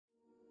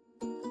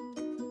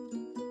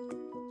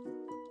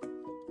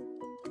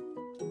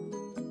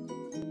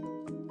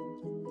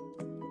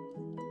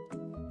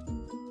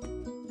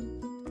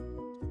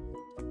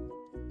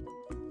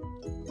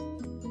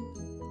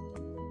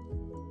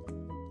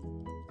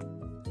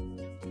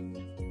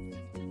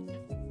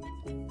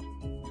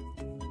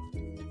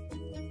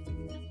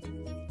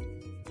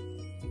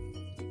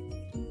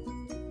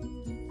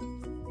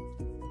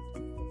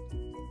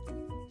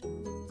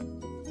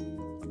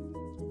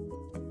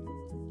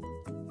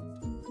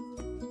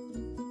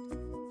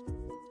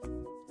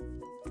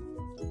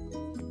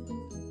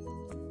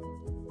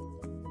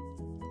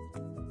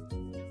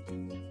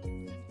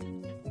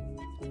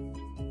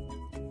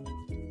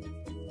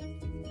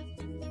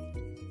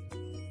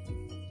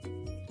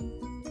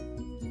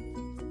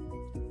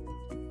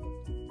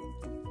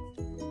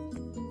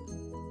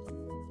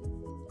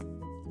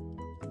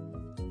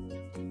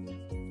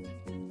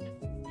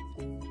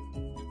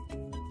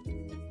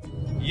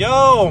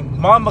Yo,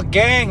 Mamba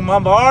gang,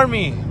 Mamba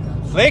army,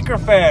 Laker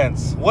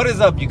fans, what is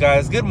up, you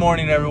guys? Good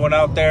morning, everyone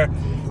out there.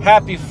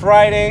 Happy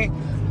Friday.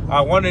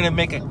 I wanted to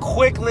make a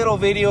quick little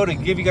video to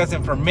give you guys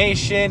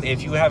information.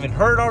 If you haven't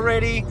heard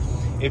already,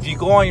 if you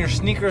go on your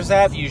sneakers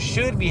app, you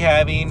should be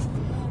having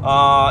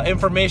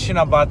information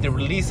about the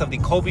release of the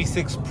Kobe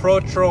 6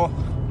 Protro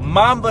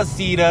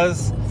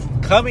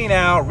Mambacitas coming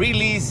out,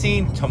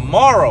 releasing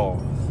tomorrow.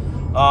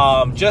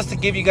 Just to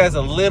give you guys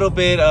a little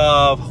bit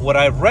of what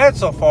I've read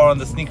so far on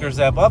the sneakers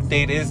app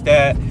update is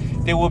that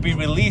they will be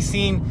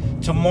releasing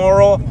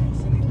tomorrow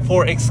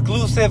for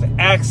exclusive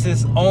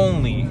access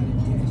only.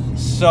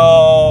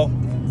 So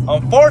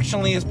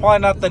unfortunately, it's probably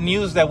not the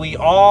news that we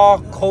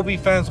all Kobe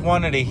fans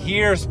wanted to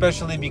hear,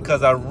 especially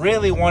because I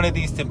really wanted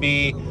these to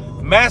be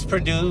mass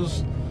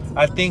produced.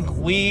 I think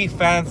we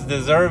fans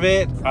deserve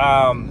it.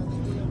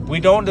 We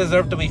don't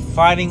deserve to be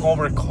fighting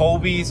over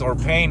Kobe's or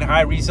paying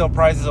high resale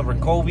prices over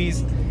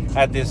Kobe's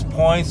at this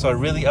point. So it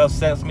really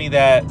upsets me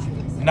that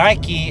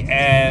Nike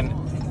and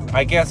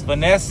I guess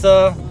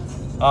Vanessa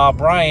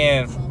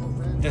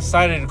Bryant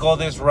decided to go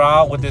this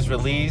route with this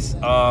release.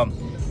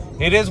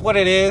 It is what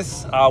it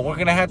is. We're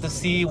gonna have to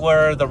see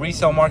where the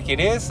resale market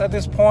is at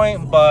this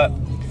point. But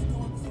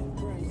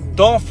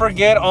don't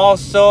forget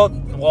also,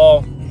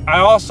 well, I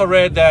also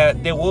read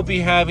that they will be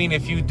having,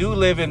 if you do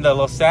live in the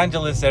Los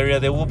Angeles area,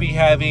 they will be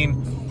having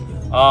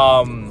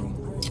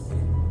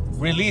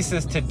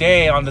releases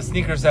today on the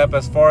sneakers app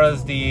as far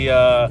as the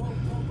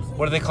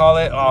what do they call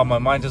it? Oh, my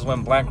mind just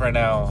went blank right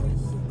now.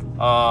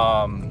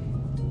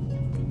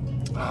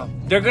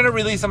 They're gonna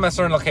release them at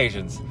certain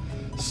locations,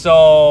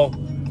 so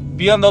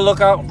be on the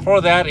lookout for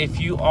that. If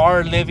you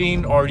are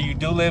living or you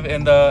do live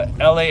in the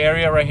LA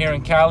area right here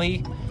in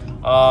Cali,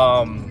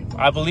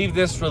 I believe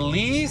this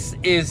release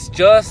is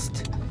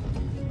just,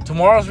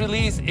 tomorrow's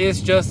release is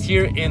just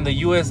here in the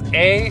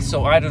USA.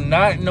 So I do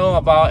not know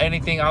about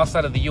anything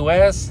outside of the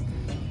US.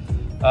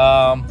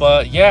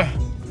 But yeah,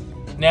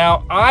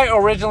 now I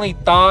originally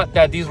thought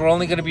that these were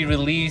only going to be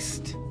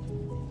released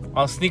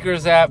on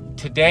sneakers app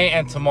today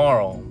and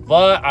tomorrow.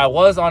 But I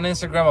was on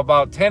Instagram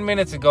about 10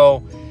 minutes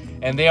ago,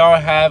 and they are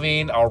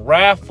having a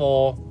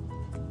raffle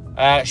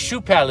at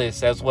Shoe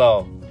Palace as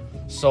well.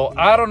 So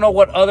I don't know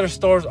what other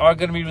stores are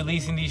going to be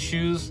releasing these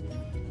shoes.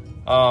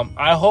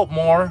 I hope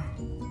more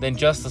than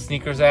just the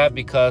sneakers app,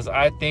 because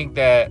I think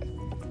that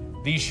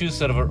these shoes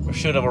should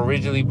have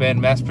originally been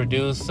mass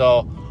produced.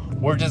 So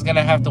we're just going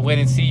to have to wait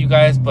and see, you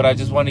guys. But I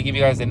just want to give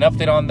you guys an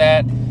update on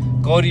that.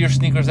 Go to your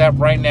sneakers app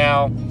right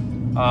now.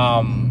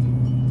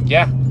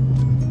 Yeah,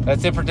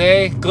 that's it for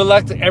today. Good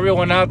luck to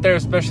everyone out there,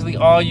 especially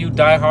all you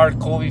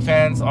diehard Kobe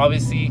fans.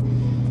 Obviously,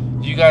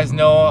 you guys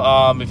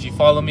know, if you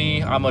follow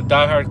me, I'm a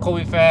diehard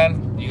Kobe fan.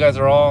 You guys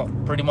are all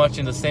pretty much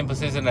in the same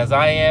position as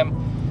I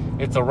am.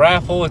 It's a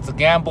raffle, it's a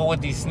gamble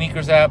with these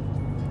sneakers app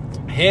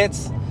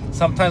hits.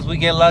 Sometimes we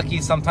get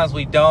lucky, sometimes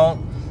we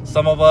don't.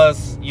 Some of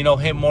us, you know,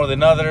 hit more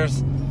than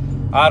others.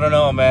 I don't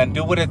know, man.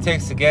 Do what it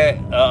takes to get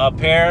a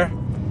pair,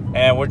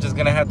 and we're just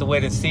gonna have to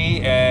wait and see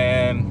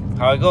and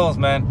how it goes,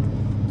 man.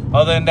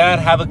 Other than that,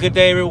 have a good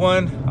day,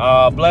 everyone.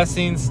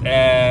 Blessings,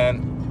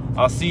 and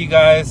I'll see you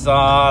guys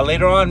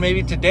later on.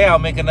 Maybe today I'll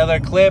make another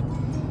clip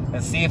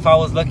and see if I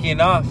was lucky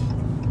enough.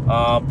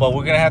 But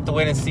we're gonna have to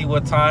wait and see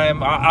what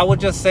time. I would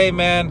just say,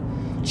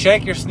 man,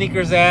 check your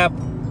sneakers app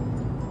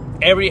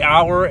every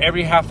hour,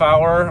 every half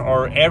hour,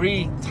 or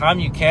every time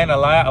you can. A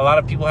lot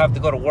of people have to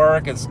go to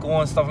work and school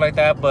and stuff like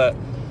that, but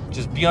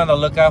just be on the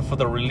lookout for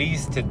the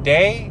release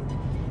today.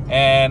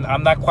 And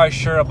I'm not quite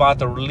sure about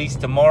the release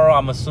tomorrow.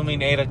 I'm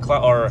assuming 8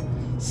 o'clock or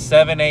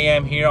 7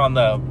 a.m. here on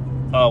the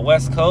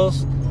West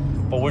Coast.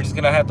 But we're just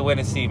gonna have to wait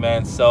and see,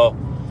 man. So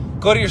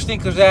go to your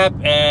sneakers app,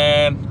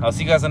 and I'll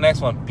see you guys on the next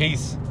one.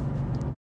 Peace.